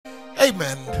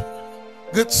Amen.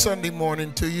 Good Sunday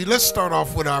morning to you. Let's start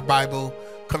off with our Bible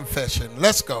confession.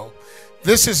 Let's go.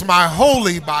 This is my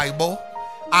holy Bible.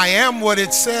 I am what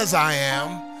it says I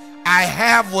am. I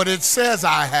have what it says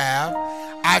I have.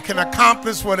 I can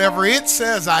accomplish whatever it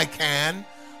says I can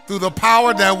through the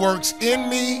power that works in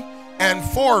me and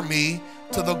for me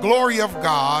to the glory of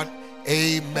God.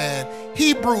 Amen.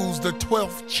 Hebrews, the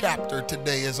 12th chapter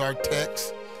today is our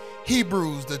text.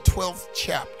 Hebrews, the 12th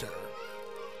chapter,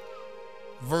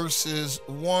 verses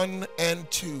 1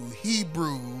 and 2.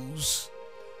 Hebrews,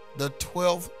 the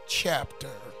 12th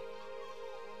chapter,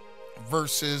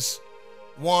 verses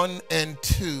 1 and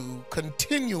 2,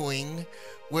 continuing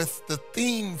with the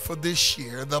theme for this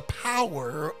year, the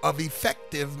power of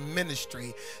effective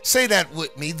ministry. Say that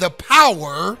with me, the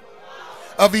power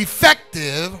of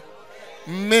effective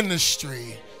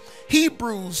ministry.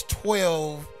 Hebrews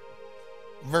 12,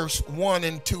 verse 1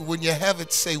 and 2. When you have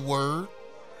it, say word.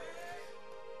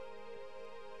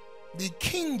 The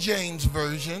King James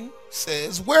Version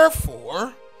says,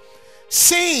 wherefore,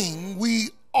 seeing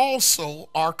we also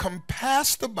are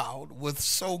compassed about with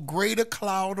so great a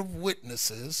cloud of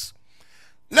witnesses,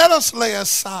 let us lay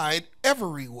aside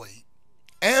every weight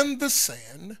and the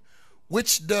sin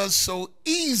which does so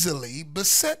easily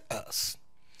beset us,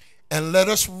 and let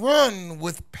us run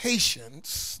with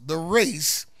patience the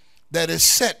race that is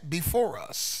set before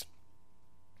us,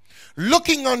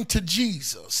 looking unto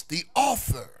Jesus, the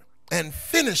author and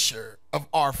finisher of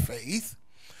our faith,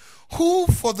 who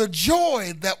for the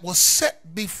joy that was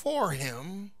set before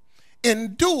him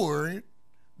endured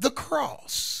the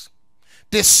cross,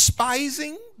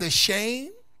 despising the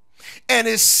shame, and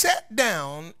is set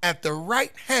down at the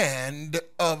right hand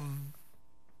of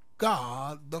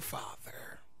God the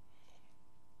Father.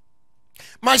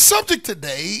 My subject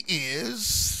today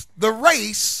is the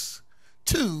race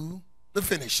to the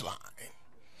finish line.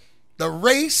 The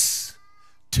race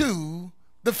to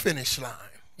the finish line.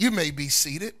 You may be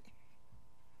seated.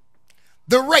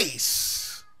 The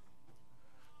race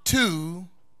to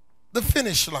the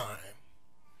finish line.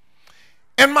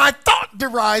 And my thought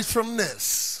derives from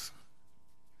this.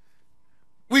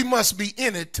 We must be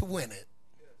in it to win it.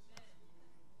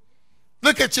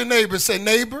 Look at your neighbor, say,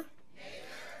 neighbor,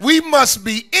 we must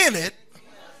be in it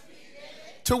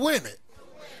to win it.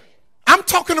 I'm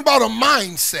talking about a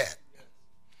mindset.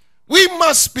 We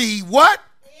must be what?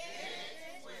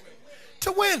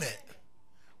 To win it.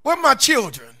 Where are my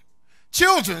children?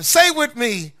 Children, say with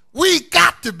me, we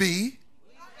got to be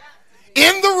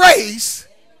in the race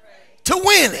to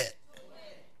win it.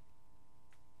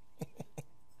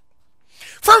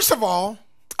 First of all,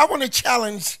 I want to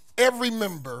challenge every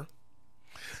member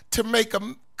to make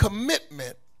a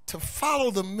commitment to follow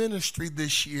the ministry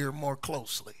this year more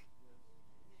closely.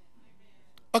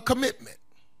 A commitment.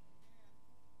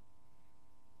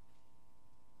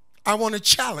 I want to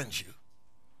challenge you.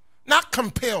 Not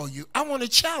compel you. I want to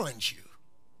challenge you.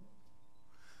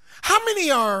 How many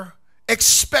are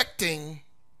expecting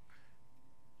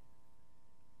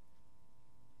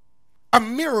a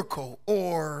miracle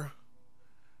or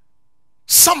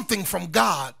something from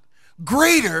God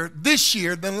greater this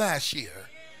year than last year?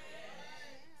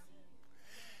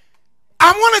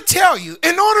 I want to tell you,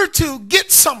 in order to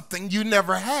get something you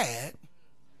never had,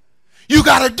 you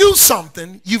got to do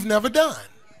something you've never done.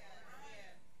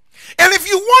 And if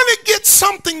you want to get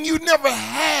something you never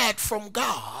had from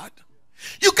God,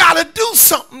 you got to do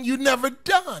something you never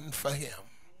done for him.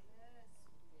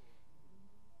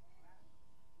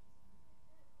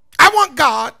 I want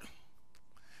God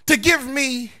to give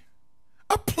me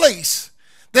a place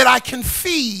that I can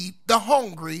feed the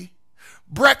hungry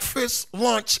breakfast,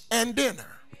 lunch, and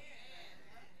dinner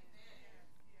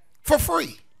for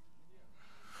free.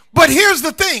 But here's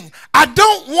the thing. I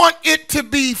don't want it to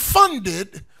be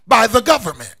funded by the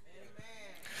government.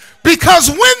 Because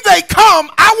when they come,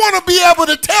 I want to be able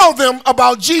to tell them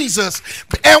about Jesus.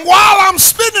 And while I'm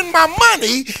spending my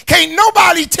money, can't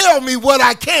nobody tell me what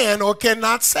I can or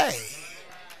cannot say.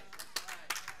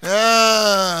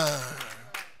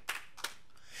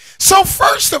 So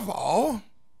first of all,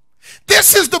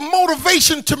 this is the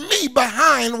motivation to me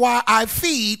behind why I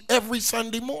feed every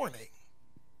Sunday morning.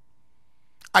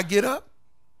 I get up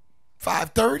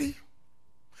 5:30,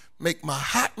 make my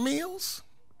hot meals.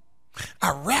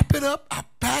 I wrap it up, I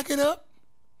bag it up,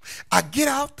 I get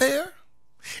out there,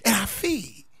 and I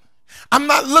feed. I'm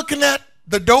not looking at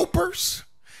the dopers.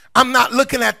 I'm not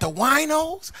looking at the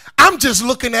winos. I'm just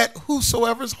looking at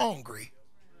whosoever's hungry.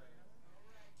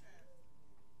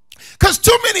 Because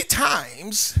too many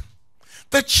times,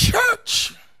 the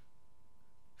church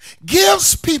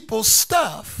gives people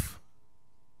stuff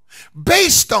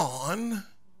based on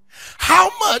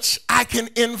how much I can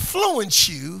influence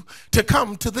you to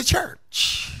come to the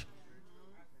church.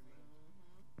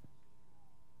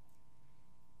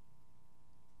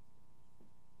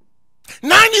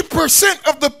 %90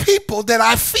 of the people that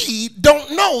I feed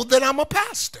don't know that I'm a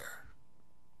pastor.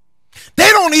 They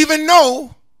don't even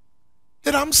know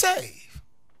that I'm saved.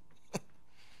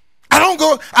 I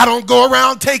don't go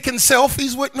around taking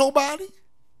selfies with nobody.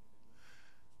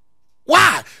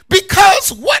 Why?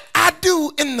 Because what I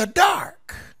do in the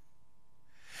dark,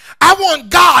 I want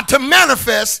God to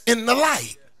manifest in the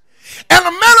light. And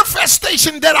a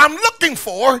manifestation that I'm looking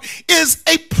for is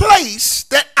a place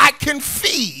that I can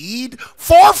feed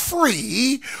for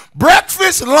free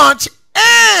breakfast, lunch,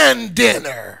 and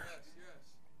dinner.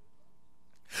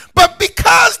 But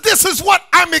because this is what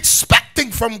I'm expecting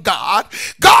from God,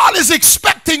 God is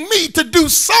expecting me to do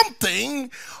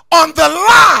something on the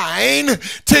line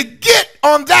to get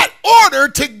on that order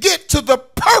to get to the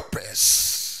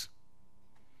purpose.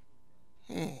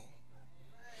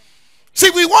 See,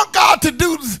 we want God to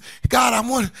do, God, I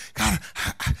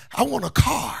want a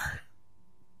car.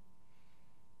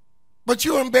 But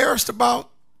you're embarrassed about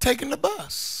taking the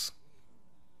bus.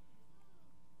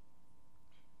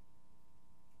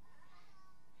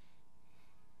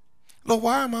 Lord,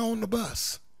 why am I on the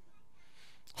bus?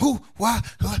 Lord,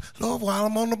 while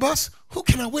I'm on the bus, who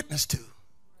can I witness to?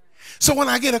 So when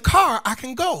I get a car, I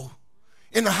can go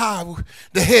in the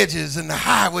hedges and the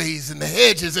highways and the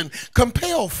hedges and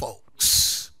compel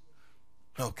folks.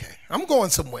 Okay, I'm going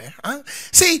somewhere.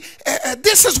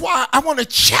 This is why I want to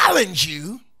challenge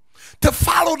you to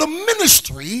follow the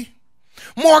ministry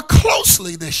more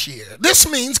closely this year. This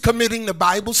means committing to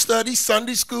Bible study,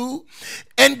 Sunday school,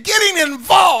 and getting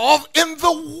involved in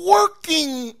the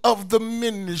working of the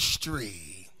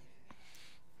ministry.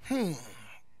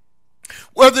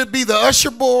 Whether it be the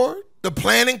usher board, the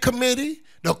planning committee,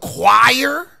 the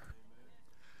choir.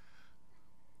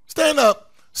 Stand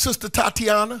up, Sister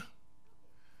Tatiana.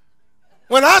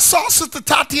 When I saw Sister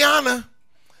Tatiana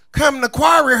come to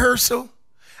choir rehearsal,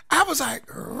 I was like,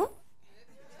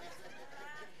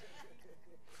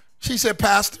 She said,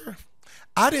 Pastor,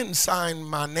 I didn't sign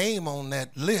my name on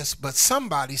that list, but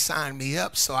somebody signed me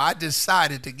up, so I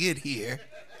decided to get here.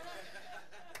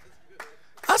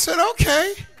 I said,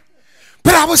 okay.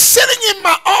 But I was sitting in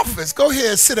my office. Go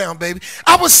ahead, sit down, baby.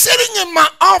 I was sitting in my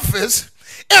office,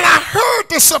 and I heard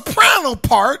the soprano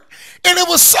part, and it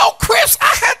was so crisp,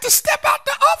 I had to step out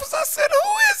the office. I said, who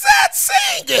is that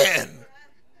singing?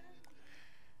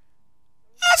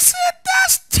 I said,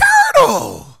 that's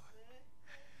Turtle.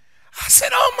 I said,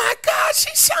 oh my God,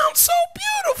 she sounds so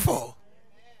beautiful.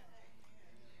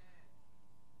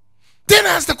 Then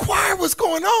as the choir was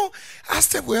going on, I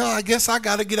said, well, I guess I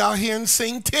got to get out here and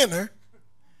sing tenor.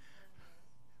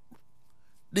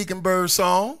 Deacon Bird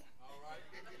song.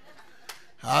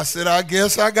 I said, I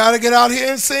guess I got to get out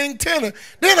here and sing tenor.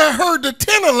 Then I heard the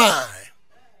tenor line.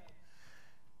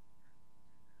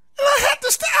 And I had to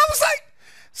I was like,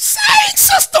 sing,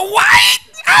 Sister White.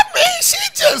 I mean, she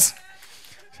just...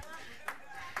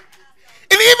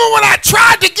 And even when I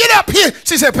tried to get up here,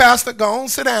 she said, Pastor, go on,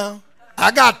 sit down.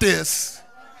 I got this.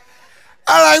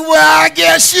 I'm like, well, I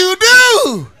guess you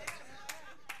do.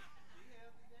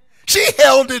 She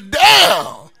held it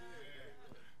down.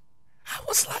 I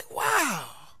was like, wow.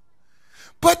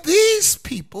 But these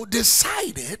people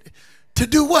decided to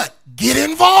do what? Get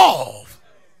involved.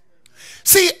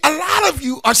 See, a lot of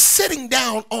you are sitting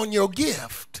down on your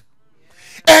gift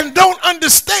and don't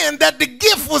understand that the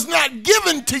gift was not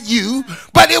given to you,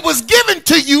 but it was given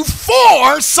to you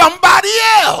for somebody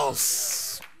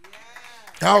else.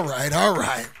 All right, all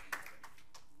right.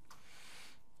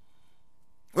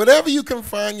 Whatever you can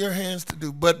find your hands to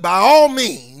do, but by all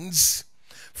means,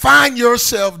 find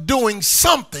yourself doing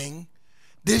something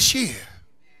this year.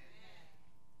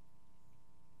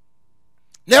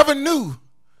 Never knew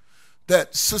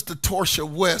that Sister Torsha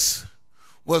West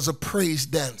was a praise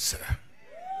dancer.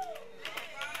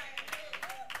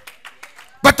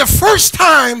 But the first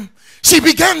time she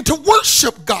began to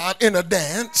worship God in a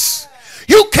dance,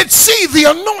 you could see the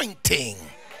anointing.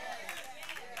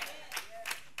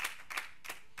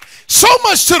 So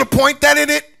much to the point that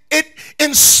it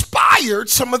inspired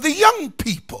some of the young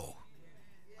people.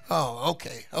 Oh,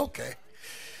 okay.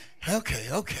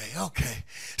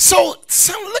 So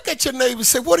look at your neighbor and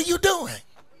say, what are you doing?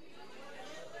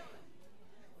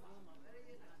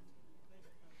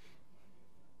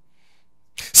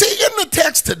 See, in the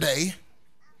text today,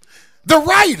 the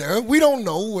writer, we don't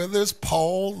know whether it's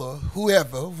Paul or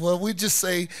whoever, well, we just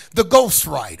say the ghost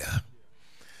writer.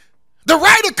 The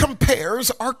writer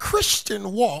compares our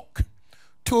Christian walk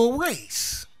to a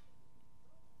race.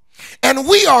 and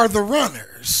we are the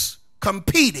runners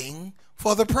competing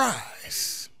for the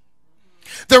prize.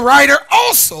 The writer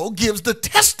also gives the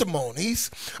testimonies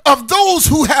of those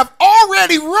who have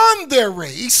already run their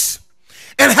race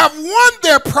and have won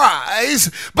their prize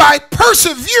by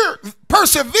persevering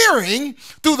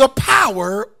through the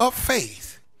power of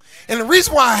faith. And the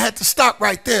reason why I had to stop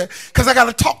right there, because I got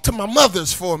to talk to my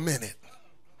mothers for a minute.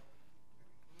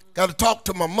 Got to talk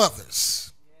to my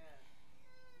mothers.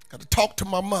 Got to talk to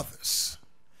my mothers.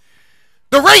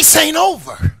 The race ain't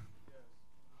over.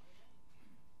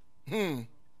 I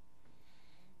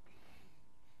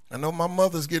know my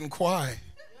mother's getting quiet.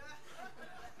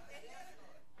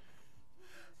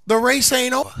 The race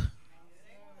ain't over.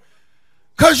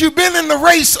 Because you've been in the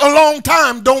race a long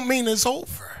time don't mean it's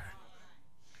over.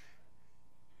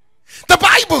 The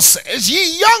Bible says,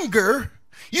 ye younger,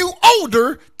 you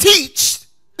older, teach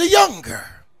the younger.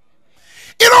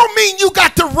 It don't mean you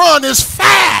got to run as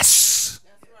fast.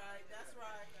 That's right, that's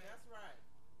right, that's right.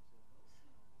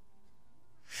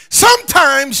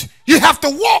 Sometimes you have to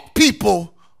walk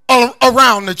people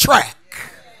around the track.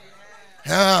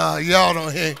 Y'all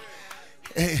don't hear.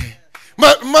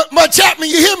 My Chapman,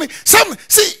 you hear me?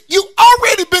 See, you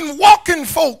already been walking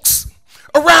folks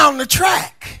around the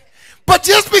track. But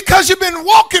just because you've been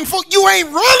walking folks, you ain't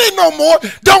running no more,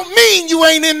 don't mean you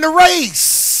ain't in the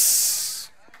race.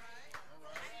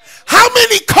 How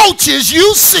many coaches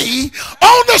you see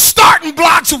on the starting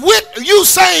blocks with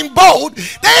Usain Bolt,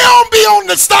 they don't be on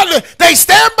the start, they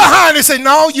stand behind and say,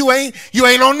 no, you ain't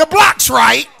on the blocks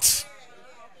right.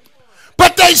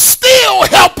 But they still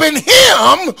helping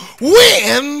him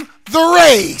win the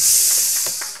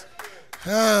race.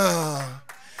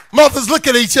 Mothers look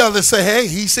at each other and say, hey,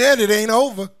 he said it ain't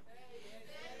over.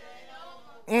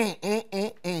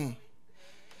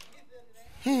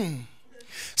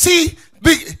 See,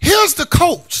 here's the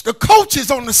coach. The coach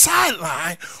is on the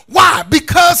sideline. Why?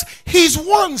 Because he's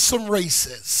won some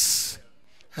races.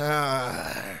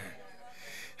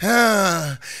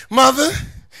 Mother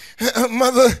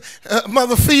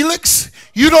Felix,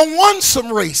 you done won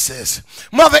some races.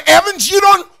 Mother Evans, you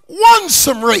done won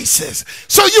some races.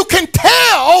 So you can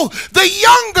tell the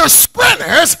younger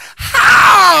sprinters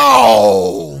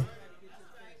how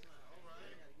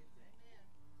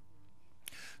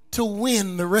to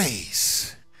win the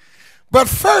race. But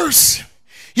first,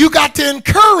 you got to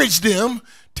encourage them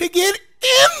to get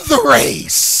in the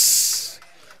race.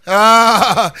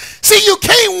 See, you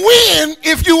can't win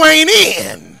if you ain't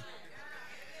in.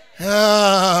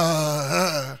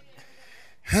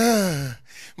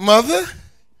 Mother,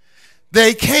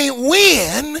 they can't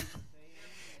win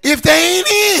if they ain't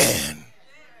in.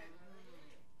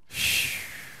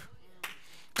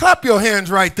 Clap your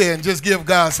hands right there and just give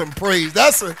God some praise.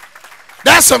 That's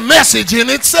a message in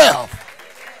itself.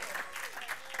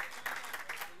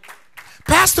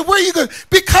 Pastor, where are you going?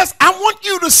 Because I want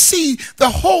you to see the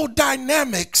whole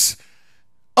dynamics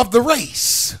of the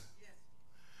race.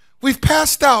 We've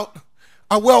passed out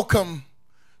a welcome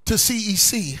to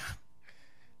CEC.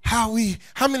 How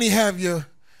many have your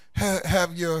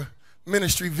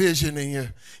ministry vision in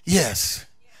your? Yes.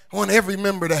 I want every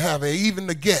member to have it, even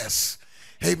the guests.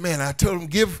 Amen. I told them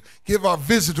give our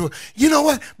visitor. You know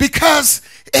what? Because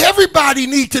everybody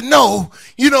need to know,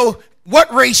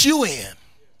 what race you in.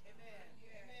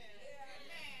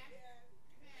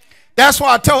 That's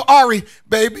why I told Ari,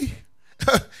 baby,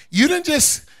 you didn't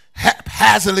just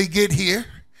haphazardly get here.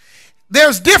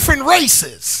 There's different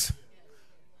races.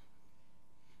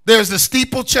 There's the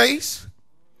steeplechase.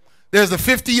 There's the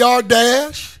 50-yard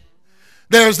dash.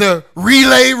 There's the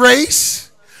relay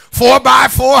race,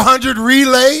 4x400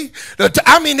 relay.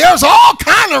 There's all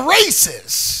kind of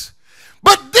races.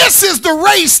 But this is the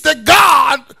race that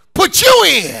God put you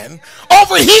in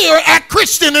over here at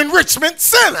Christian Enrichment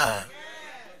Center.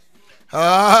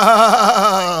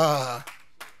 I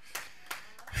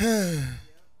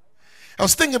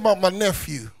was thinking about my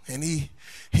nephew, and he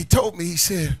told me, he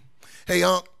said, hey,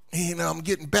 Unc, I'm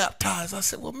getting baptized. I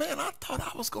said, well, man, I thought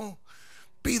I was going to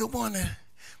be the one that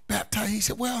baptized. He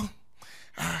said, well,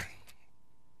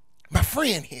 my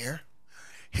friend here,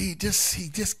 he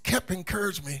just kept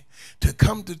encouraging me to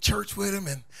come to church with him,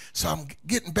 and so I'm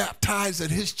getting baptized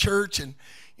at his church, and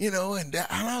and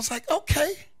I was like,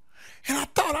 okay. And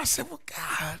I said, well,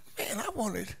 God, man, I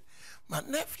wanted my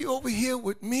nephew over here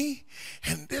with me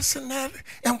and this and that.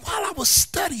 And while I was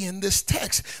studying this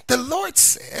text, the Lord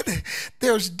said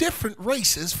there's different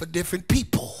races for different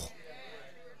people.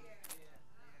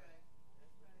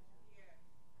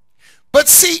 But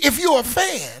see, if you're a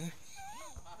fan,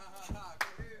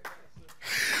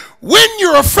 when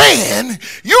you're a fan,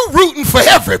 you're rooting for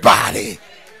everybody.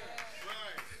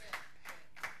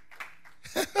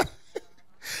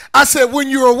 I said, when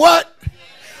you're a what?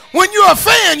 When you're a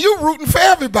fan, you're rooting for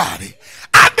everybody.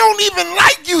 I don't even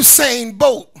like Usain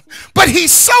Bolt, but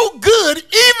he's so good,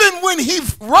 even when he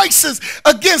races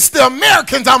against the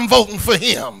Americans, I'm voting for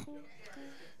him.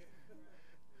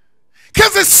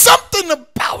 Because there's something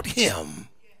about him.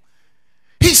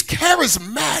 He's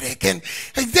charismatic, and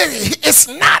it's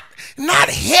not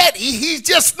heady. He's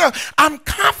just, I'm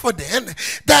confident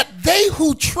that they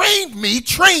who trained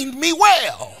me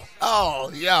well.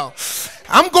 Oh, yeah.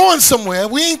 I'm going somewhere.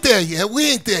 We ain't there yet.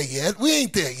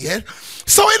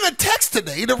 So in the text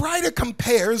today, the writer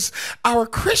compares our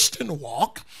Christian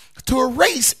walk to a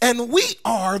race, and we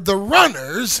are the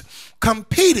runners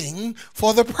competing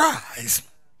for the prize.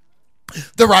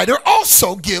 The writer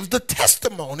also gives the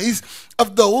testimonies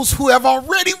of those who have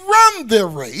already run their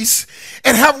race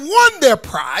and have won their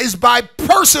prize by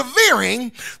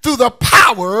persevering through the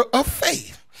power of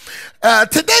faith.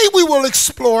 Today we will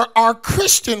explore our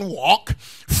Christian walk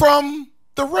from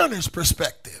the runner's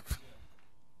perspective.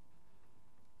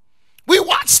 We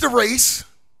watch the race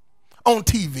on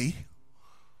TV.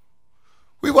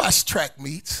 We watch track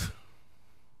meets.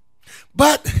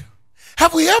 But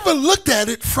have we ever looked at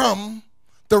it from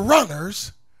the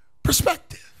runner's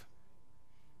perspective?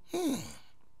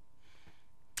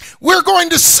 We're going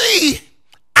to see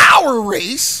our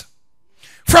race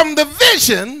from the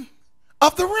vision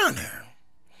of the runner.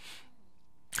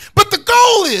 But the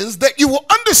goal is that you will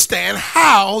understand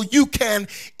how you can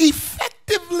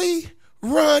effectively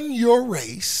run your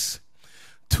race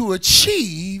to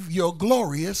achieve your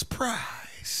glorious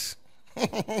prize.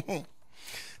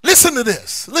 Listen to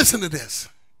this.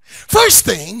 First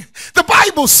thing, the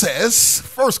Bible says,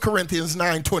 1 Corinthians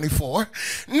 9:24,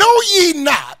 know ye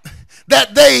not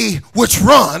that they which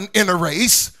run in a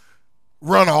race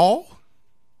run all?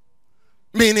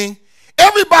 Meaning,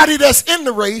 everybody that's in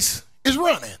the race is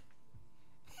running.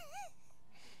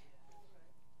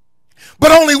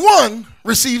 But only one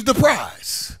receives the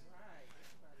prize.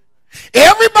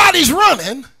 Everybody's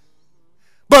running,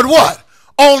 but what?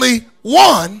 Only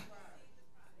one.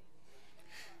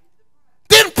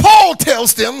 Then Paul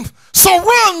tells them, so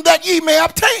run that ye may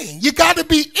obtain. You got to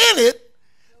be in it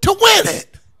to win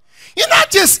it. You're not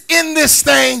just in this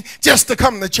thing just to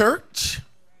come to church.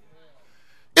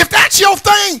 If that's your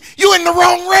thing, you're in the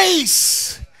wrong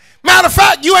race. Matter of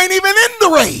fact, you ain't even in the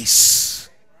race.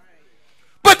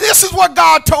 But this is what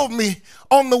God told me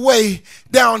on the way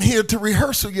down here to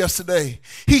rehearsal yesterday.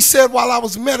 He said while I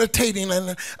was meditating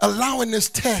and allowing this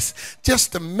test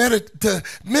just to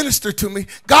minister to me,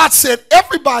 God said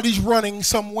everybody's running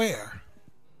somewhere.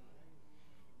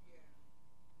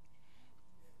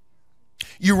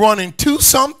 You're running to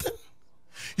something.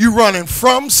 You're running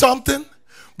from something.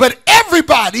 But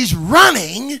everybody's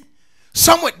running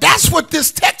somewhere. That's what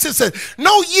this text says.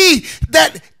 Know ye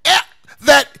that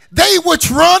they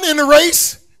which run in the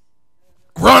race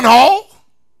run all.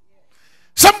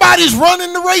 Somebody's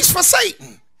running the race for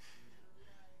Satan.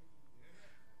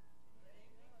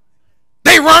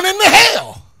 They run into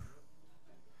hell.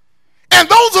 And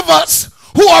those of us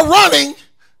who are running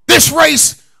this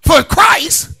race for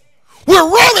Christ, we're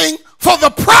running for the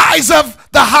prize of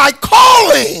the high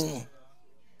calling,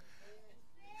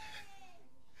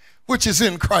 which is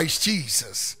in Christ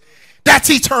Jesus. That's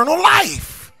eternal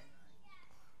life.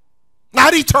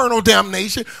 Not eternal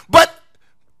damnation, but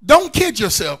don't kid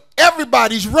yourself.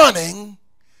 Everybody's running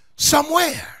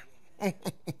somewhere.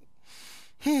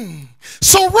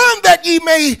 So run that ye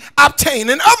may obtain.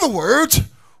 In other words,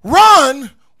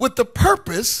 run with the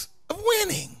purpose of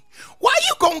winning. Why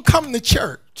you gonna come to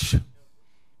church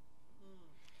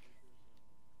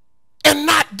and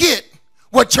not get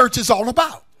what church is all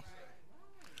about?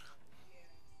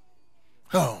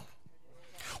 Oh.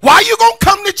 Why you gonna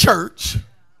come to church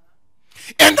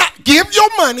and not give your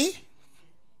money,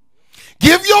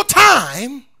 give your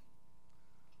time,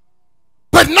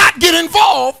 but not get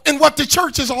involved in what the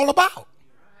church is all about?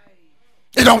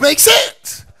 It don't make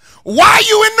sense. Why are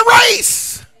you in the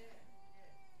race?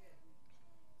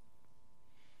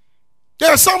 There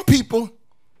are some people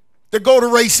that go to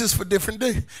races for different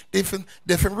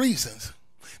reasons.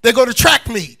 They go to track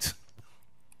meets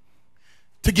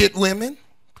to get women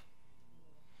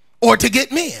or to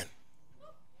get men.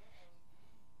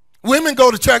 Women go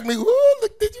to track meet. Ooh,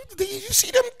 look, did you see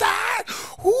them die?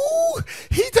 Ooh,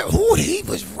 he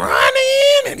was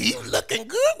running and he was looking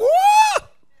good. Ooh.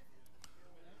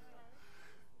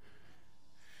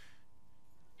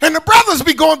 And the brothers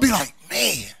be going, be like,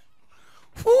 man,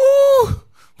 ooh.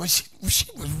 When she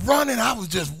was running, I was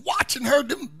just watching her,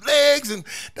 them legs and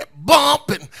that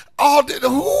bump and all that.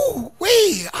 Ooh,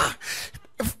 wee.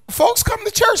 Folks come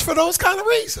to church for those kind of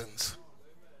reasons.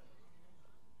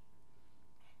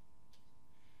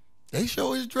 They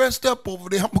sure is dressed up over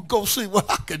there. I'm going to go see what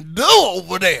I can do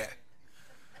over there.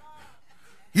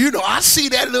 You know, I see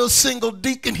that little single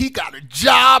deacon. He got a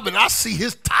job, and I see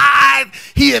his tithe.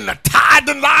 He in the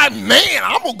tithing line. Man,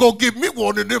 I'm going to go get me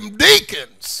one of them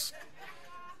deacons.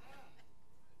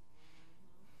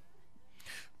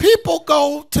 People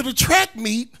go to the track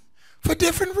meet for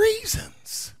different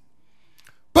reasons.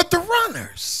 But the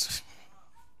runners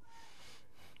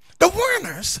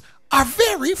are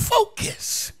very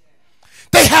focused.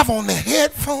 They have on their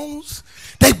headphones.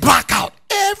 They block out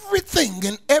everything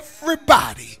and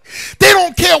everybody. They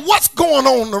don't care what's going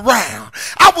on around.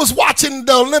 I was watching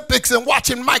the Olympics and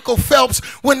watching Michael Phelps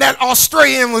when that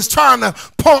Australian was trying to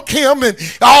punk him and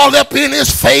all up in his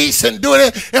face and doing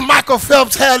it. And Michael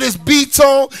Phelps had his beats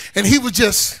on and he was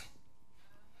just...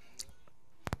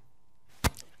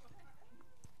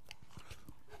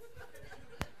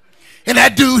 And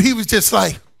that dude, he was just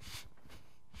like...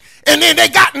 And then they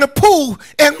got in the pool,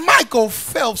 and Michael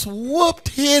Phelps whooped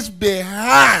his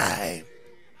behind.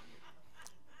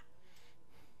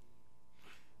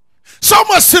 So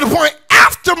much to the point,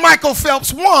 after Michael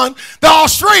Phelps won, the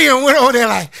Australian went over there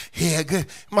like, yeah, good.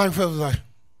 Michael Phelps was like,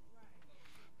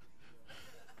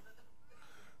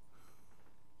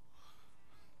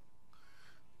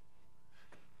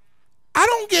 I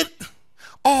don't get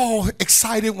all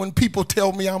excited when people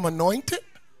tell me I'm anointed.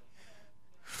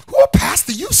 Well,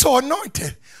 Pastor, you so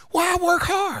anointed. Well, I work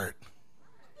hard.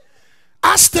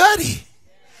 I study.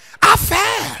 I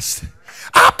fast.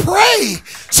 I pray.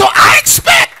 So I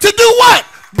expect to do what?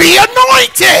 Be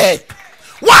anointed.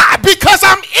 Why? Because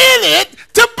I'm in it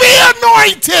to be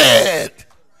anointed.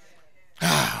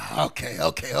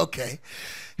 Okay.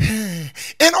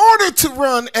 In order to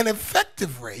run an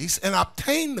effective race and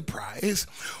obtain the prize,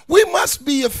 we must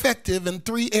be effective in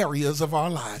 3 areas of our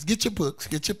lives. Get your books,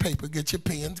 get your paper, get your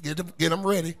pens, get them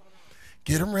ready.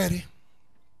 Get them ready.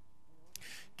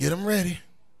 Get them ready.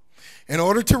 In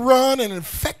order to run an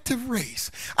effective race,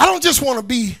 I don't just want to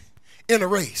be in a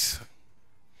race.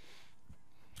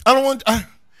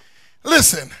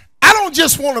 Listen, I don't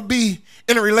just want to be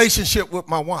in a relationship with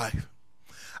my wife.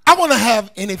 I want to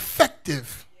have an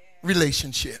effective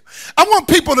relationship. I want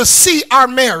people to see our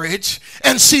marriage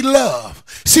and see love,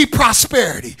 see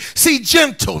prosperity, see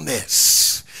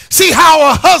gentleness, see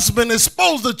how a husband is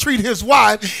supposed to treat his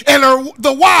wife and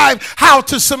the wife how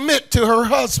to submit to her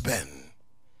husband.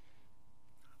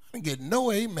 I get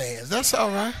no amens. That's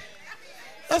all right.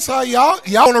 That's all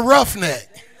y'all on a roughneck.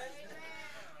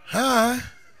 Huh?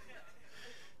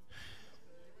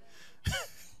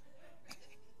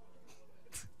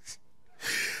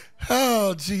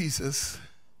 Oh, Jesus.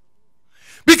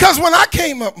 Because when I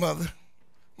came up, Mother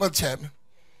Chapman,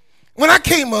 when I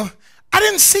came up, I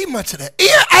didn't see much of that.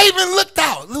 Yeah, I even looked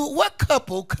out. What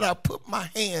couple could I put my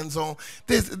hands on?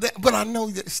 This, that, but I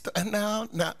know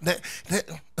that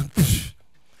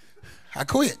I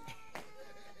quit.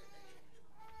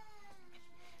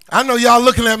 I know y'all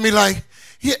looking at me like,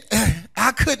 yeah,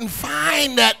 I couldn't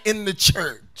find that in the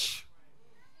church.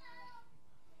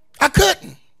 I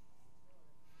couldn't.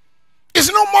 It's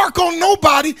no mark on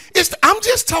nobody. I'm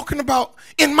just talking about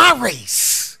in my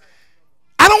race.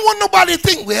 I don't want nobody to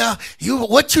think, well,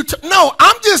 no,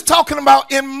 I'm just talking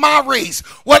about in my race,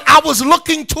 what I was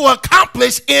looking to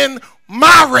accomplish in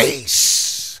my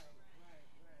race.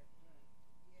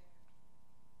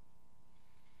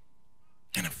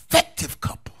 An effective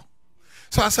couple.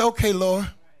 So I said, okay, Lord.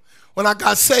 When I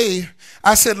got saved,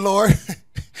 I said, Lord,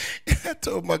 I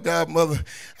told my godmother,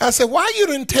 I said, why you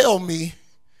didn't tell me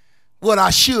what I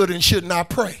should and should not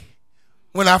pray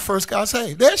when I first got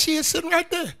saved? There she is sitting right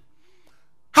there.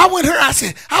 I went here, I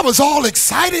said, I was all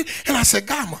excited, and I said,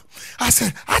 Godma, I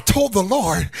said, I told the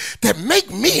Lord that make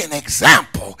me an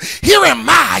example. Here am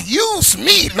I, use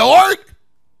me, Lord.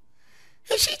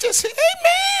 And she just said,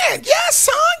 amen, yes,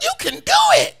 son, you can do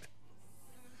it.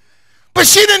 But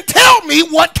she didn't tell me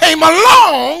what came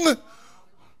along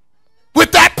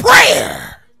with that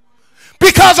prayer.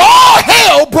 Because all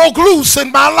hell broke loose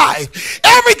in my life.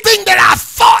 Everything that I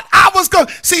thought I was going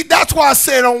to... See, that's why I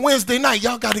said on Wednesday night,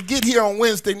 y'all got to get here on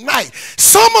Wednesday night.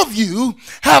 Some of you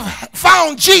have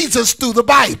found Jesus through the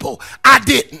Bible. I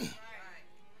didn't.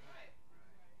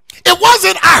 It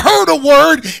wasn't I heard a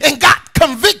word and got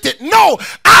convicted. No,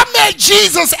 I met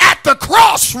Jesus at the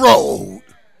crossroad.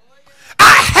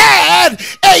 I had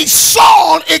a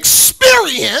soul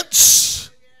experience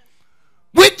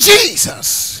with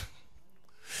Jesus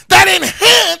that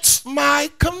enhanced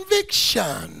my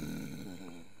conviction.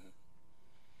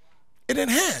 It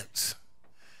enhanced.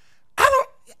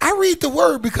 I read the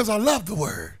word because I love the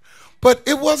word. But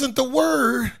it wasn't the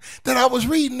word that I was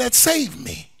reading that saved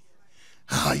me.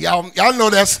 Y'all know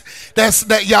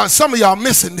that y'all. Some of y'all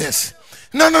missing this.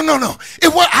 No.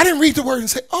 I didn't read the word and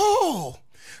say, oh,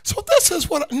 so this is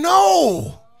what.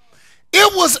 No.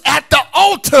 It was at the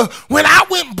altar when I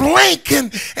went blank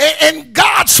and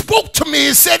God spoke to me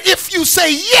and said, if you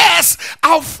say yes,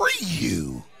 I'll free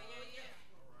you.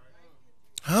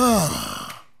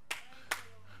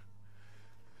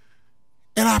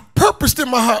 And I purposed in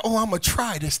my heart, I'm going to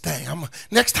try this thing.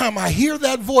 Next time I hear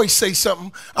that voice say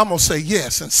something, I'm going to say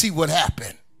yes and see what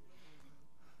happened.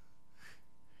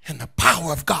 And the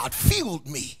power of God filled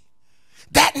me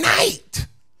that night.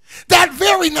 That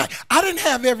very night. I didn't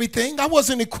have everything. I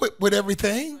wasn't equipped with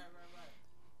everything.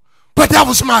 But that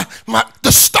was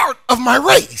the start of my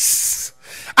race.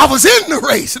 I was in the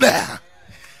race now.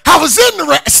 I was in the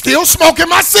race, still smoking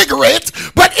my cigarettes,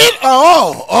 but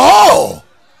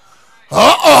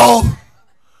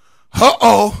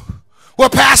well,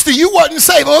 Pastor, you wasn't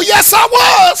saved. Oh, yes, I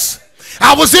was.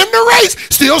 I was in the race,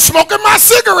 still smoking my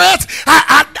cigarettes.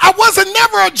 I wasn't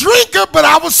never a drinker, but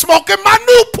I was smoking my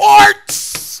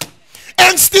Newports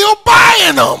and still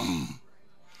buying them.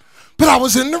 But I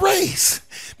was in the race.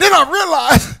 Then I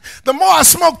realized the more I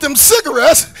smoked them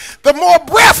cigarettes, the more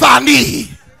breath I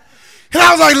need. And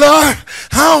I was like, Lord,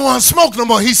 I don't want to smoke no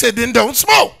more. He said, then don't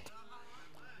smoke.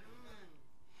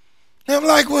 And I'm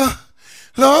like, well,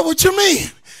 Lord, what you mean?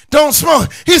 Don't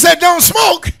smoke. He said, don't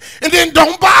smoke, and then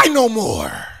don't buy no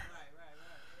more.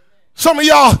 Some of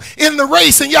y'all in the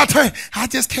race, and y'all turn, I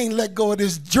just can't let go of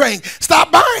this drink.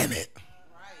 Stop buying it.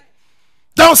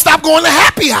 Don't stop going to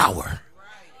happy hour.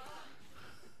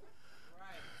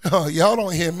 Oh, y'all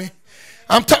don't hear me.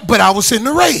 But I was in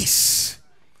the race.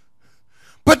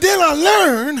 But then I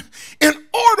learned, in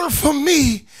order for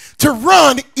me to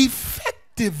run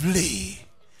effectively,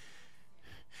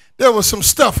 there was some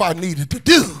stuff I needed to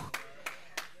do.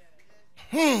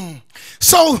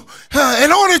 So,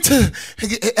 in order to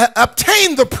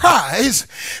obtain the prize,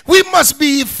 we must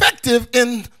be effective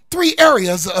in 3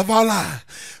 areas of our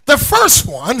life. The first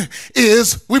one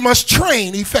is we must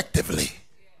train effectively.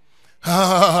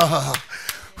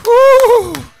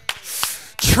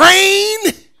 Train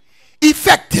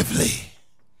effectively.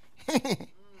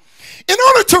 In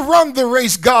order to run the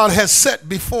race God has set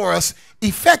before us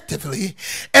effectively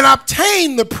and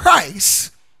obtain the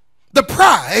prize,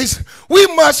 we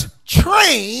must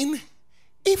train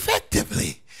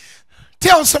effectively.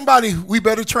 Tell somebody we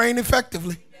better train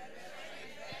effectively.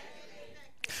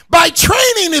 By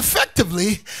training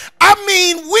effectively, I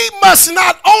mean we must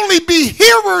not only be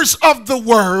hearers of the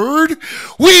word,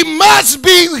 we must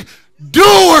be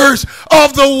doers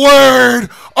of the word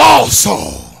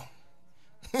also.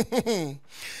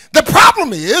 The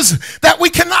problem is that we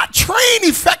cannot train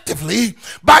effectively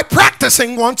by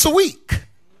practicing once a week.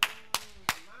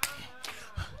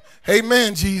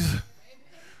 Amen, Jesus.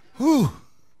 Whew.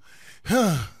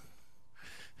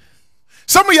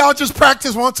 Some of y'all just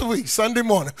practice once a week, Sunday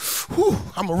morning. Whew.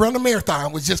 I'm going to run a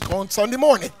marathon. We're just going Sunday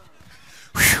morning.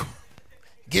 Whew.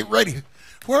 Get ready.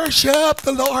 Worship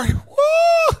the Lord.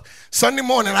 Woo. Sunday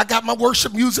morning, I got my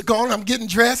worship music on. I'm getting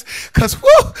dressed because,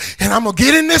 and I'm going to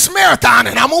get in this marathon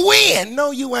and I'm going to win.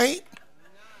 No, you ain't.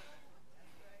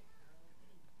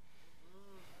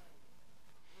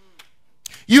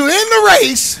 You're in the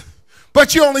race,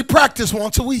 but you only practice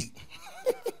once a week.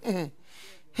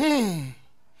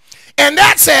 And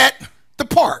that's at the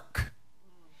park.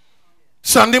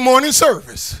 Sunday morning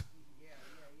service.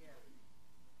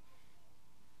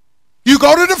 You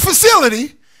go to the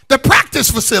facility, the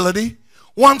practice facility,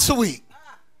 once a week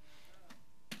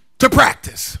to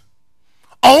practice.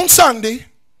 On Sunday,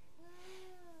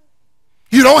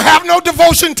 you don't have no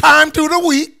devotion time through the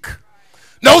week,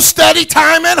 no study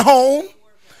time at home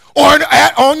or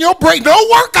on your break, no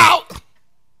workout.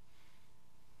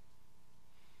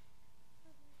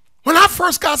 When I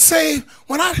first got saved,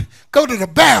 when I go to the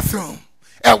bathroom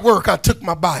at work, I took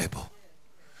my Bible.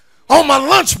 On my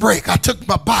lunch break, I took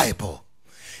my Bible.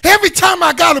 Every time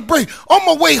I got a break, on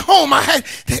my way home, I had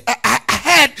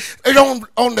it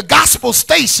on the gospel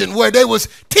station where they was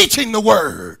teaching the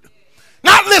word.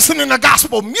 Not listening to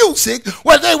gospel music,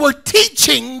 where they were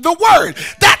teaching the word.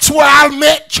 That's where I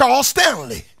met Charles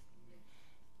Stanley.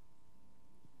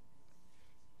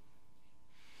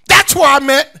 That's where I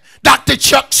met Dr.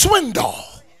 Chuck Swindoll.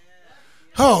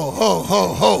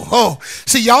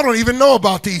 See, y'all don't even know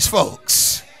about these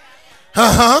folks.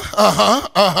 That's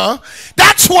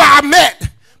where I met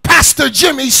Pastor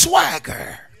Jimmy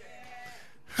Swagger.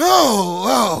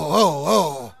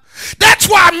 That's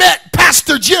why I met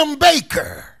Pastor Jim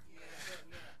Baker.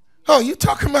 Oh, you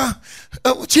talking about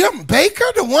Jim Baker,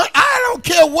 the one, I don't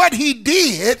care what he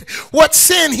did, what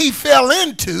sin he fell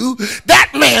into,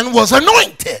 that man was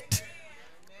anointed.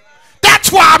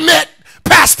 That's why I met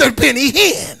Pastor Benny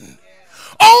Hinn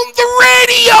on the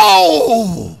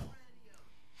radio,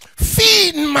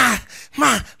 feeding my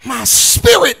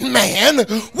spirit man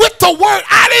with the word.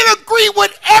 I didn't agree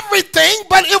with everything,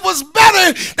 but it was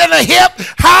better than a hip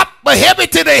hop, a hippie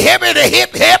to the hippie, the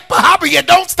hip hip, a hopper. You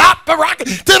don't stop the rocket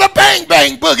to the bang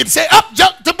bang boogie. Say up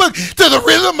jump the boogie to the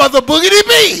rhythm of the boogity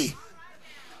bee.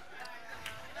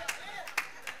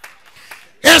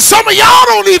 And some of y'all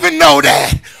don't even know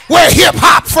that, where hip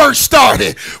hop first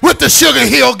started with the Sugar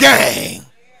Hill Gang.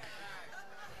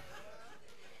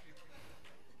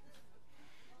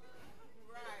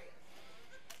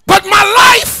 But my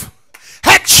life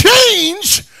had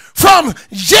changed from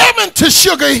jamming to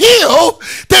Sugar Hill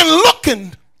than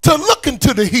looking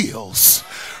to the hills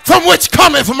from which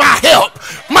cometh my help.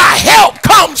 My help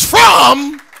comes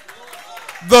from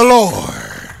the Lord.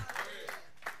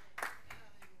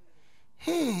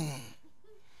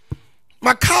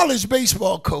 My college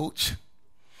baseball coach,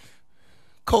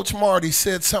 Coach Marty,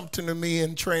 said something to me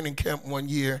in training camp one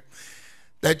year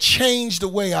that changed the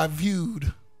way I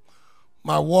viewed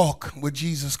my walk with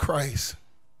Jesus Christ.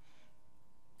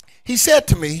 He said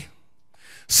to me,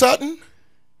 Sutton,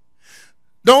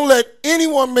 don't let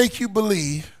anyone make you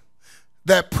believe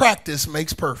that practice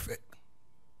makes perfect.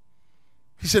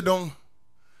 He said, I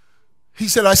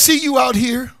see you out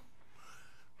here,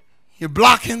 you're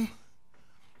blocking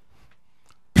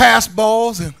pass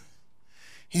balls and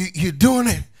you're doing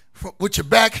it with your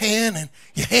backhand and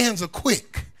your hands are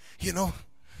quick, you know.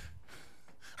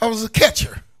 I was a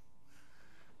catcher.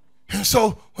 And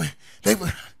so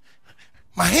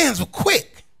my hands were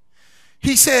quick.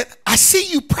 He said, I see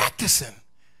you practicing,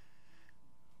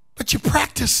 but you're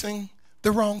practicing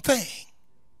the wrong thing.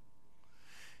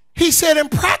 He said,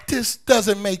 and practice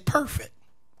doesn't make perfect.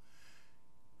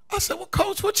 I said, well,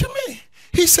 Coach, what you mean?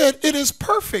 He said, it is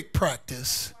perfect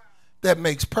practice that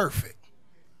makes perfect.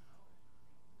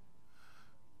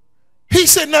 He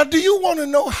said, now, do you want to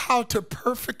know how to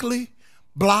perfectly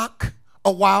block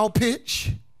a wild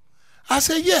pitch? I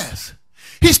said, yes.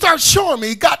 He started showing me.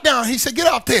 He got down. He said, get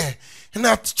out there. And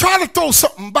now try to throw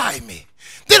something by me.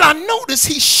 Then I noticed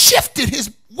he shifted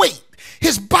his weight,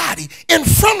 his body in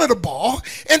front of the ball.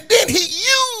 And then he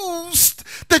used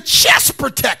the chest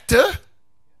protector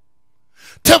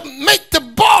to make the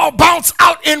ball bounce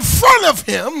out in front of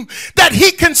him, that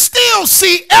he can still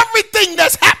see everything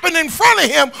that's happening in front of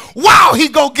him while he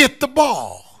go get the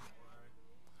ball.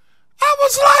 I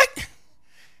was like,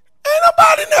 ain't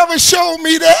nobody never showed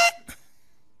me that.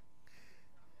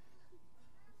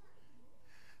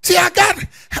 See,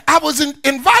 I was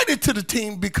invited to the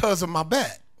team because of my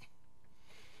bat.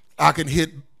 I can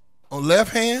hit on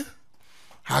left hand,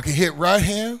 I can hit right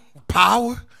hand,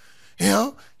 power, you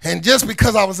know. And just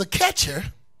because I was a catcher,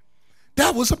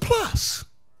 that was a plus.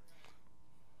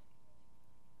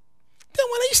 Then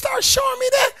when he started showing me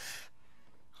that,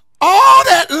 all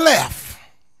that left,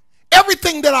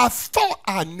 everything that I thought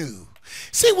I knew.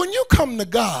 See, when you come to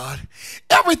God,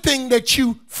 everything that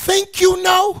you think you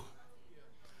know,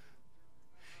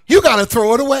 you got to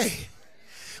throw it away.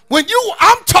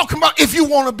 I'm talking about if you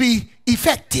want to be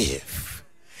effective.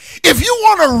 If you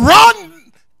want to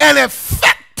run an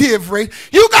effective rate,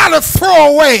 you got to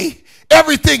throw away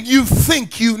everything you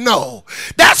think you know.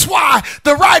 That's why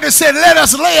the writer said, let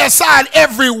us lay aside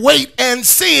every weight and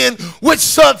sin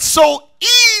which doth so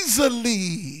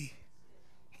easily.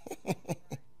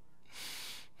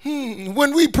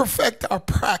 When we perfect our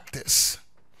practice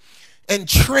and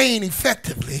train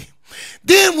effectively,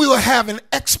 then we will have an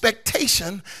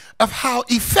expectation of how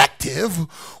effective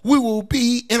we will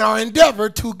be in our endeavor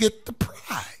to get the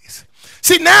prize.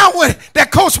 See, now when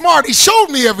that Coach Marty showed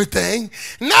me everything,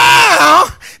 now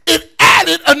it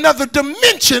added another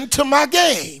dimension to my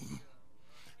game.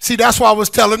 See, that's why I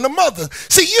was telling the mother.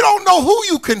 See, you don't know who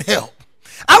you can help.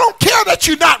 I don't care that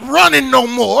you're not running no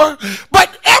more,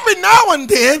 but every now and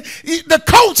then, the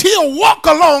coach, he'll walk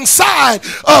alongside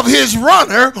of his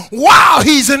runner while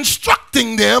he's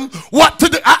instructing them what to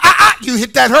do. You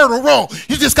hit that hurdle wrong.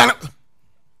 You just got to.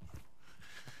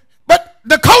 But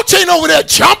the coach ain't over there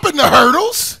jumping the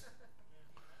hurdles.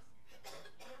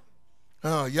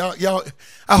 Oh, y'all,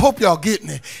 I hope y'all getting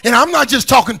it. And I'm not just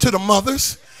talking to the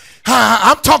mothers.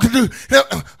 I'm talking to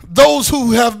those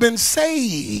who have been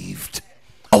saved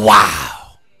a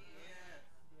while.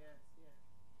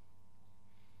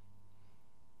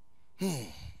 The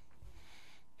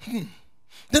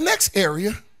next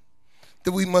area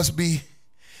that we must be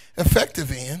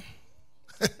effective in,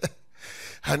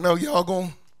 I know y'all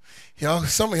gonna Y'all,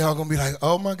 some of y'all going to be like,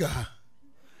 oh my God.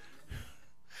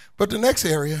 But the next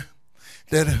area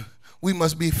that we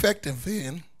must be effective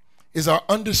in is our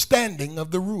understanding of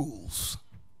the rules.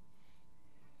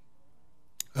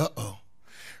 Uh-oh.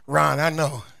 Ron, I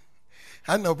know,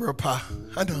 bro, Pa.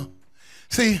 I know.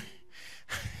 See,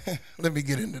 let me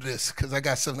get into this because I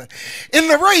got something. In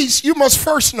the race, you must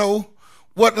first know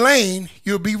what lane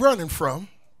you'll be running from,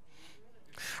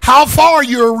 how far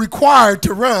you're required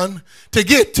to run to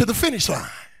get to the finish line.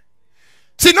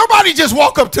 See, nobody just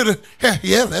walk up to the,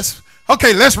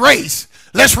 let's race,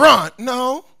 let's run.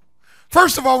 No.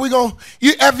 First of all,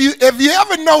 have you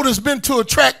ever noticed, been to a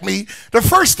track meet, the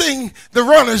first thing the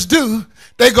runners do,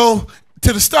 they go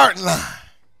to the starting line.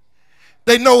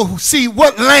 They know, see,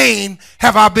 what lane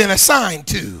have I been assigned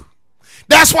to?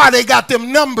 That's why they got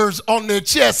them numbers on their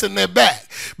chest and their back.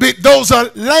 But those are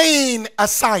lane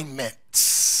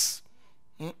assignments.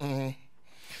 You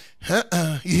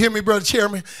hear me, Brother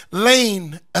Chairman?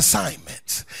 Lane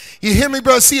assignments. You hear me,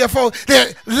 Brother CFO?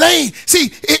 They're lane.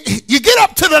 See, you get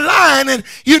up to the line and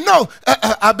you know,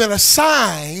 I've been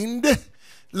assigned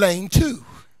lane 2.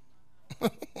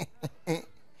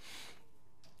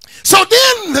 So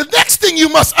then the next thing you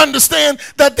must understand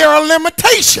that there are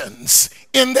limitations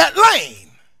in that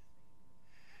lane.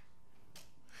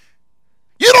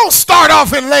 You don't start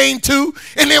off in lane 2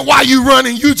 and then while you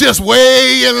running, you just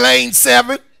way in lane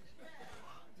 7.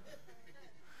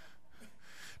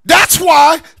 That's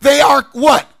why they are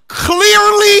what?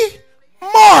 Clearly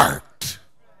marked.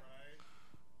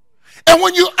 And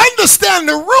when you understand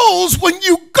the rules, when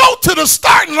you go to the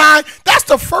starting line, that's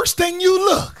the first thing you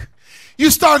look. You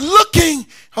start looking,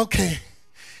 okay,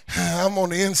 I'm on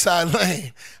the inside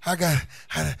lane. I got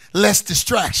less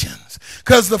distractions.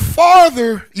 Because the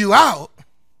farther you out,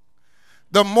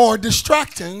 the more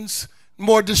distractions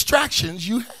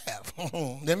you have.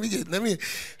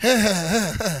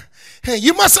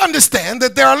 You must understand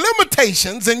that there are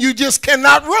limitations and you just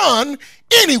cannot run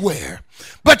anywhere.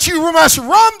 But you must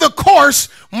run the course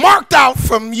marked out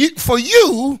for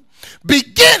you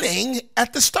beginning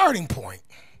at the starting point.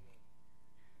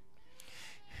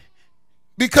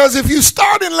 Because if you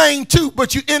start in lane 2,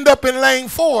 but you end up in lane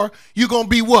 4, you're going to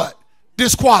be what?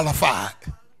 Disqualified.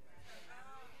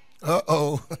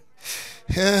 Uh-oh.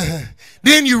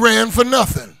 Then you ran for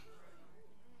nothing.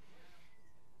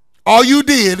 All you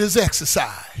did is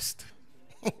exercised.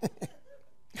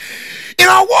 In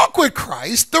our walk with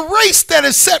Christ, the race that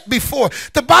is set before,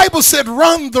 the Bible said,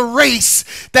 run the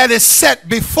race that is set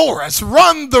before us.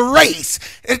 Run the race.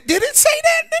 Did it say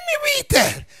that? Let me read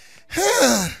that.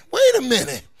 Wait a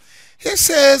minute. It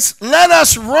says, let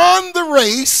us run the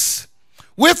race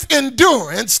with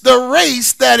endurance, the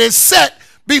race that is set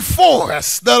before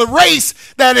us. The race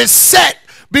that is set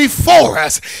before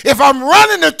us. If I'm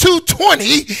running the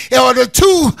 220 or the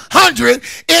 200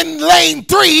 in lane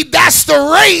 3, that's the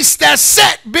race that's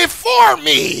set before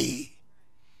me.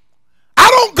 I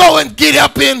don't go and get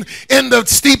up in the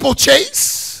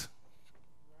steeplechase.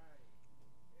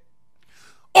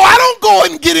 Or I don't go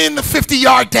and get in the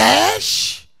 50-yard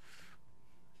dash.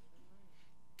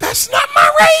 That's not my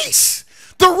race.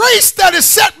 The race that is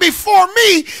set before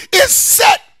me is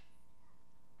set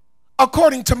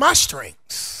according to my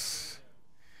strengths.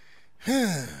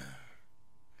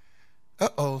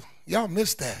 Uh-oh, y'all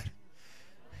missed that.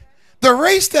 The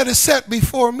race that is set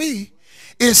before me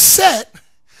is set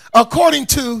according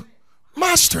to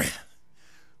my strength,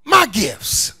 my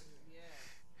gifts.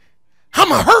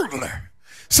 I'm a hurdler.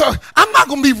 So I'm not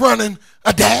going to be running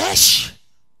a dash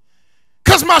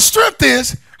because my strength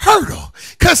is hurdle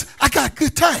because I got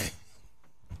good time.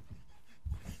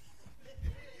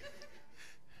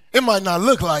 It might not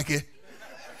look like it.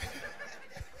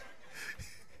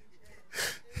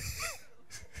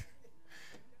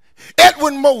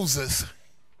 Edwin Moses,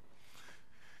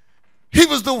 he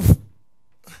was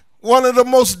one of the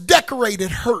most decorated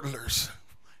hurdlers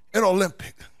in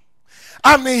Olympic.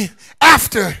 I mean,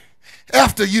 after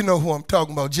you know who I'm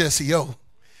talking about, Jesse O.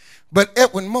 But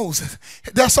Edwin Moses,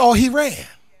 that's all he ran.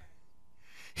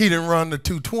 He didn't run the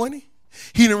 220.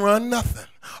 He didn't run nothing.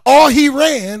 All he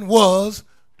ran was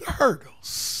the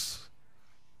hurdles.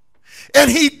 And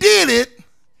he did it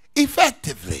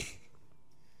effectively.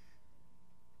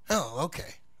 Oh,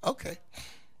 okay.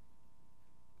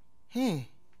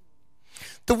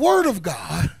 The Word of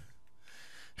God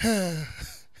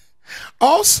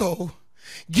also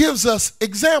gives us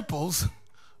examples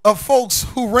of folks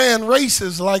who ran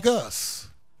races like us.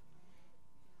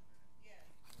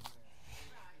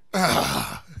 Woo!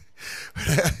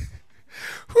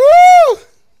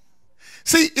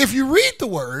 See, if you read the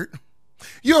Word,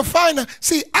 you'll find out.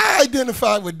 See, I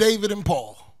identified with David and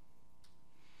Paul.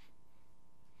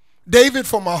 David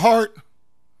for my heart,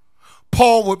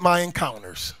 Paul with my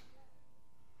encounters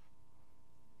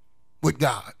with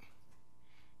God.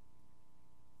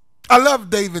 I love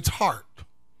David's heart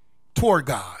toward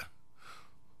God.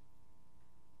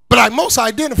 But I most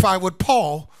identify with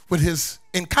Paul with his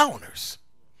encounters.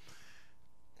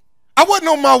 I wasn't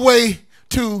on my way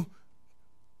to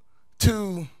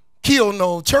kill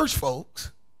no church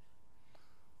folks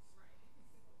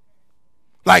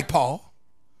like Paul.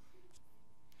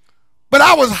 But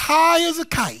I was high as a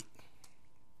kite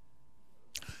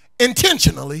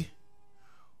intentionally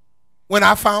when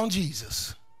I found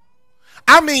Jesus.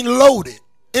 I mean loaded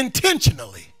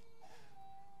intentionally.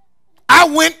 I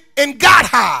went and got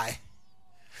high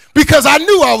because I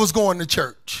knew I was going to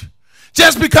church.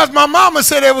 Just because my mama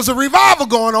said there was a revival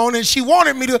going on and she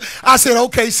wanted me to, I said,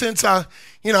 okay, since I'm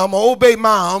going to obey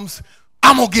moms,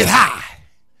 I'm going to get high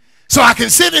so I can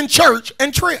sit in church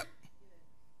and trip.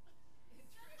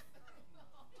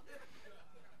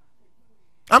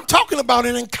 I'm talking about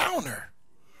an encounter.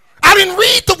 I didn't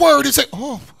read the word and say,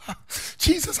 oh,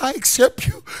 Jesus, I accept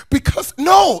you because,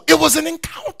 no, it was an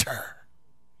encounter.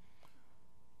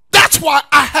 That's why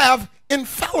I have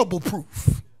infallible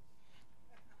proof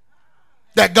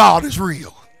that God is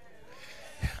real.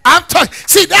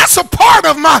 See, that's a part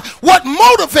of what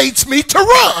motivates me to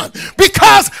run,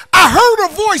 because I heard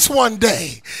a voice one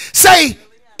day say,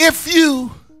 if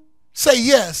you say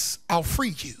yes, I'll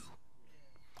free you.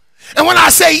 And when I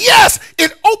say yes,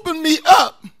 it opened me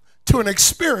up to an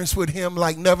experience with him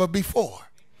like never before.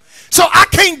 So I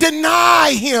can't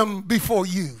deny him before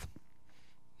you.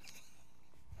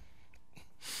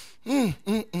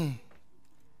 The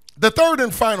third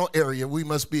and final area we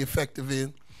must be effective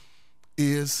in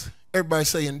is, everybody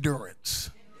say, endurance.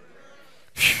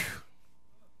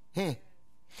 In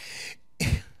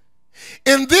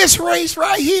this race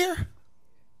right here,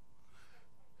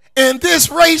 in this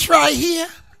race right here,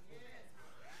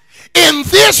 in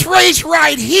this race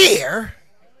right here,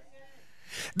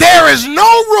 there is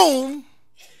no room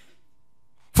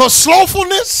for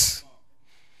slothfulness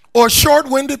or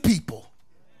short-winded people.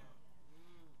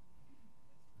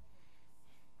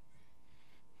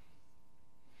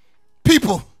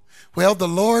 People, well, the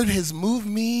Lord has moved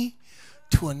me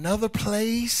to another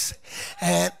place.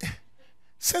 And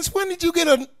since when did you get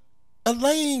a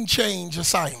lane change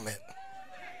assignment?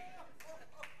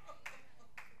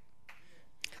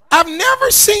 I've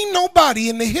never seen nobody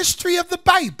in the history of the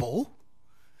Bible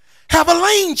have a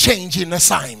lane changing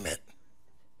assignment.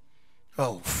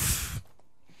 Oh,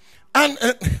 and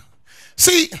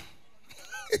see,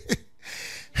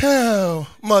 oh,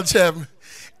 much heaven.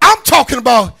 I'm talking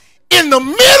about in the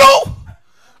middle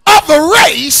of the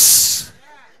race,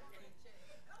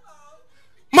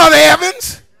 Mother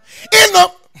Evans, in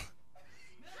the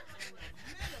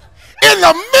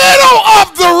middle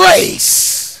of the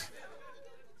race.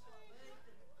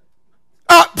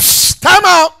 Time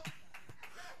out.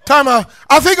 Time out.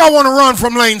 I think I want to run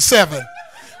from lane 7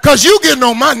 because you getting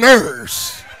on my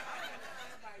nerves.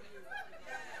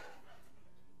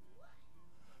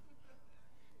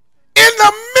 In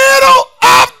the middle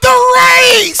of the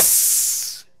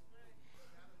race.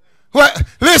 Well,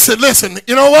 listen.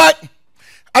 You know what?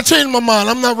 I changed my mind.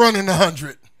 I'm not running the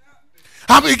 100.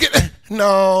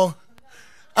 No,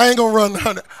 I ain't going to run the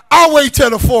 100. I'll wait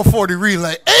till the 440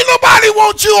 relay. Ain't nobody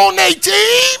want you on their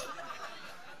team.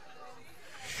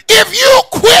 If you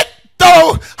quit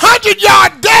the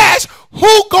 100-yard dash,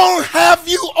 who gonna have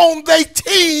you on their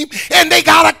team and they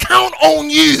gotta count on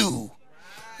you?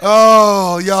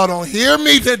 Oh, y'all don't hear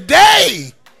me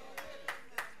today.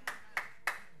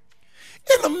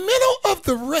 In the middle of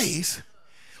the race,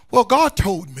 well, God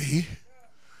told me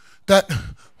that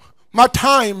my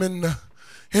time in the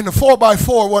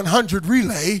 4x4 100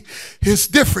 relay is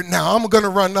different now. I'm gonna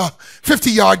run a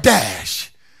 50-yard dash.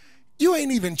 You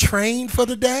ain't even trained for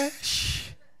the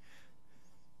dash.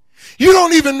 You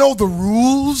don't even know the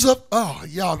rules of, oh,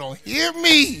 y'all don't hear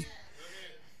me.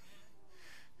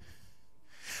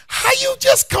 How you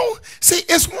just go, see,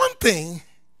 it's one thing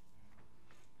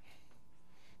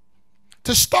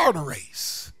to start a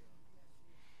race.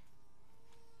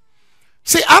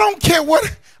 See, I don't care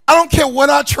what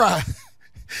I try.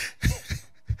 I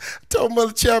told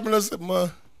Mother Chapman, I said, Ma,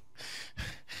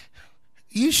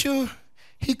 you sure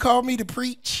he called me to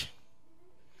preach?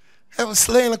 I was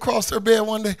laying across her bed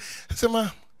one day. I said, Ma,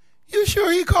 you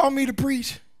sure he called me to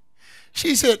preach?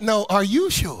 She said, no, are you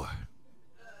sure?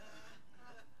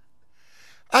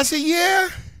 I said, yeah,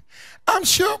 I'm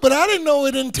sure, but I didn't know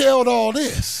it entailed all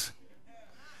this.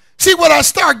 See, what I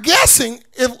start guessing,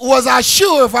 was I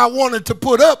sure if I wanted to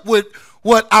put up with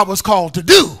what I was called to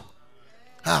do?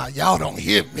 Y'all don't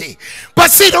hear me.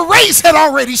 But see, the race had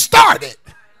already started.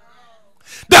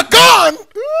 The gun,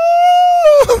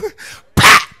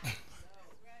 pat.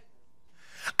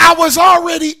 I was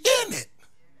already in it.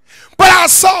 But I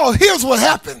saw, here's what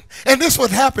happened. And this is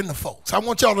what happened to folks. I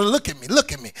want y'all to look at me.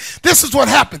 Look at me. This is what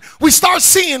happened. We start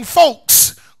seeing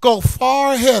folks go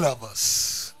far ahead of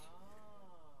us.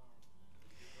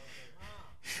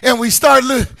 And we start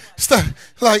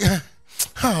like,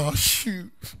 oh,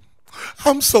 shoot.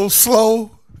 I'm so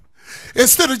slow.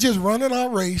 Instead of just running our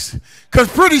race. Because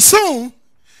pretty soon,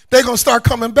 they're going to start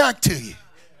coming back to you.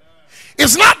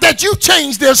 It's not that you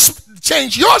change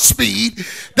your speed.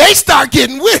 They start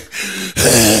getting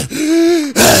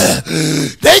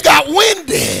they got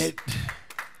winded.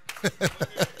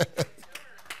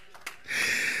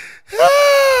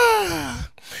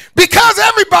 Because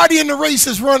everybody in the race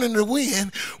is running to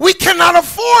win, we cannot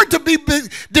afford to be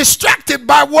distracted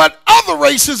by what other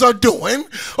races are doing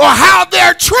or how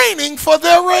they're training for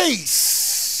their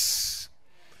race.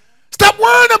 Stop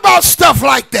worrying about stuff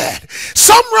like that.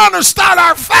 Some runners start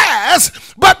out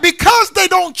fast, but because they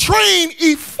don't train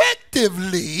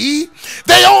effectively,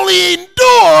 they only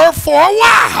endure for a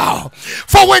while.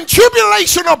 For when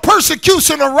tribulation or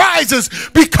persecution arises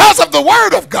because of the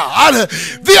word of God,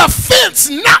 the offense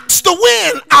knocks the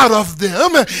wind out of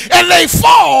them and they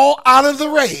fall out of the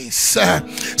race.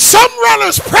 Some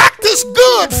runners practice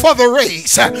good for the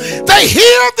race. They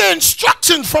hear the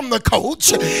instructions from the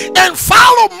coach and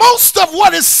follow most of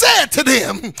what is said to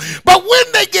them. But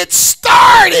when they get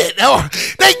started or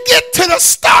they get to the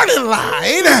starting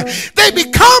line, they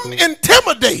become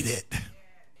intimidated.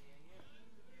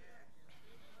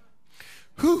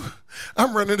 Whew,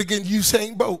 I'm running against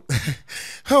Usain Bolt.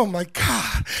 Oh my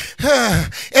God.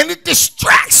 And it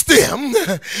distracts them.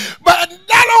 But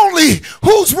not only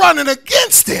who's running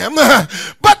against them,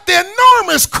 but the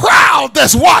enormous crowd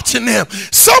that's watching them.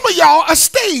 Some of y'all are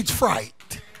stage fright.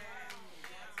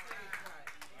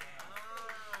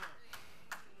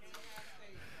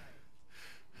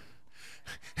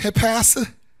 Hey, Pastor,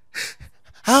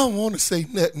 I don't want to say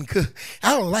nothing because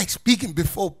I don't like speaking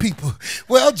before people.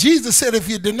 Well, Jesus said, if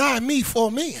you deny me for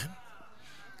men,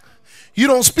 you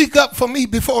don't speak up for me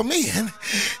before men.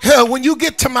 When you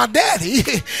get to my daddy,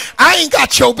 I ain't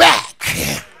got your back.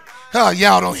 Oh,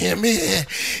 y'all don't hear me.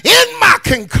 In my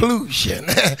conclusion,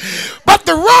 but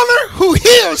the runner who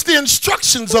hears the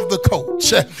instructions of the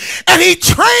coach and he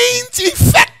trains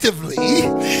effectively,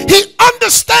 he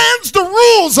understands the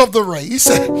rules of the race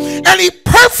and he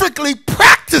perfectly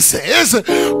practices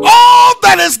all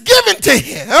that is given to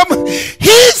him.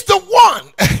 He's the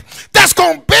one that's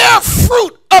going to bear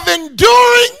fruit of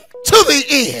enduring to the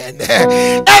end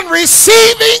and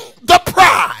receiving the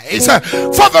prize.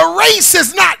 For the race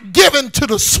is not given to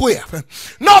the swift,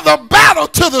 nor the battle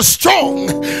to the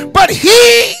strong, but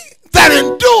he that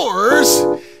endures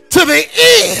to the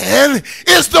end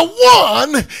is the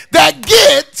one that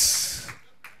gets.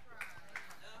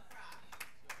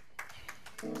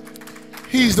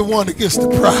 He's the one that gets the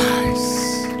prize.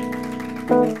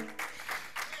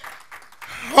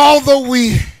 Although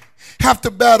we have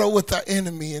to battle with our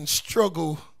enemy and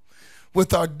struggle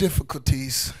with our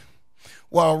difficulties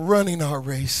while running our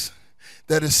race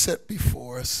that is set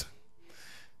before us,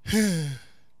 the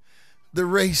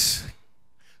race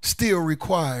still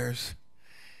requires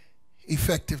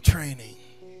effective training.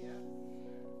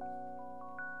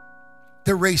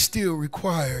 The race still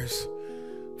requires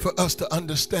for us to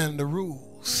understand the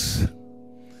rules.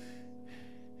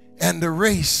 And the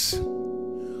race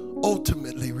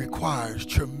ultimately requires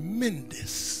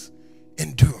tremendous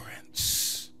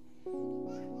endurance.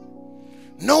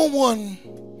 No one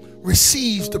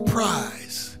receives the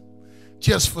prize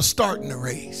just for starting the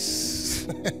race.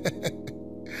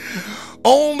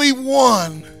 Only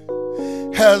one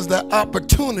has the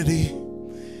opportunity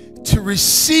to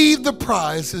receive the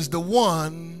prize is the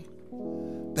one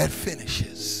that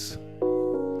finishes.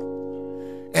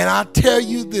 And I tell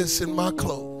you this in my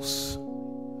close.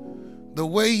 The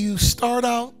way you start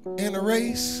out in a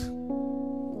race,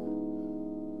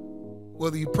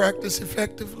 whether you practice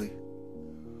effectively,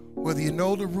 whether you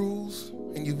know the rules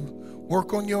and you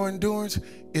work on your endurance,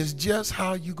 is just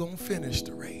how you're going to finish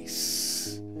the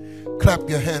race. Clap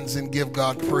your hands and give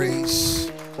God praise.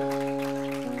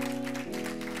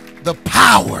 The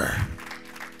power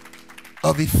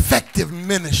of effective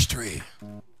ministry.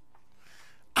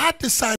 I decided